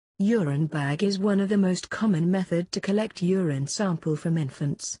Urine bag is one of the most common methods to collect urine sample from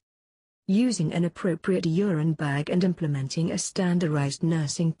infants. Using an appropriate urine bag and implementing a standardized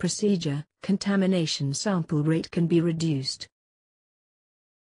nursing procedure, contamination sample rate can be reduced.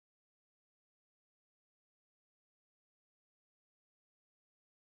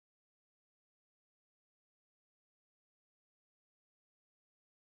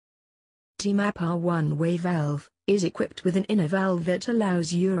 Temapar One way valve is equipped with an inner valve that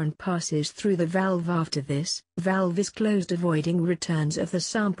allows urine passes through the valve. After this valve is closed, avoiding returns of the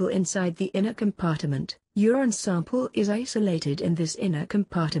sample inside the inner compartment. Urine sample is isolated in this inner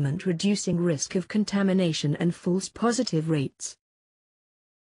compartment, reducing risk of contamination and false positive rates.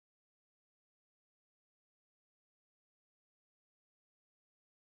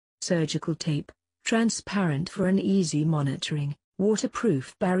 Surgical tape, transparent for an easy monitoring.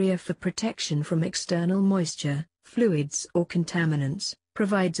 Waterproof barrier for protection from external moisture, fluids or contaminants,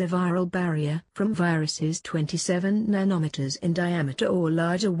 provides a viral barrier from viruses 27 nanometers in diameter or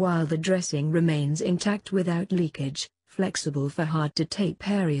larger while the dressing remains intact without leakage. Flexible for hard-to-tape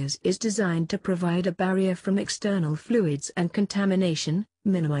areas, is designed to provide a barrier from external fluids and contamination,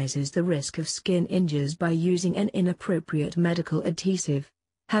 minimizes the risk of skin injuries by using an inappropriate medical adhesive.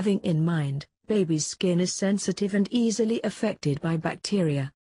 Having in mind, baby's skin is sensitive and easily affected by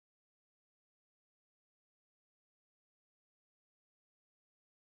bacteria.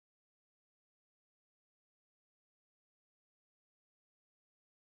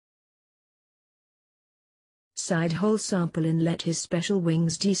 Side hole sample inlet. His special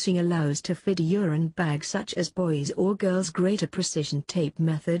wings dressing allows to fit a urine bag such as boys or girls. Greater precision tape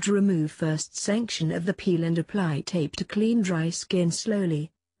method. Remove first section of the peel and apply tape to clean dry skin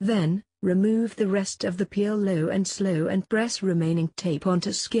slowly, then remove the rest of the peel low and slow and press remaining tape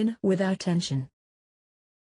onto skin without tension.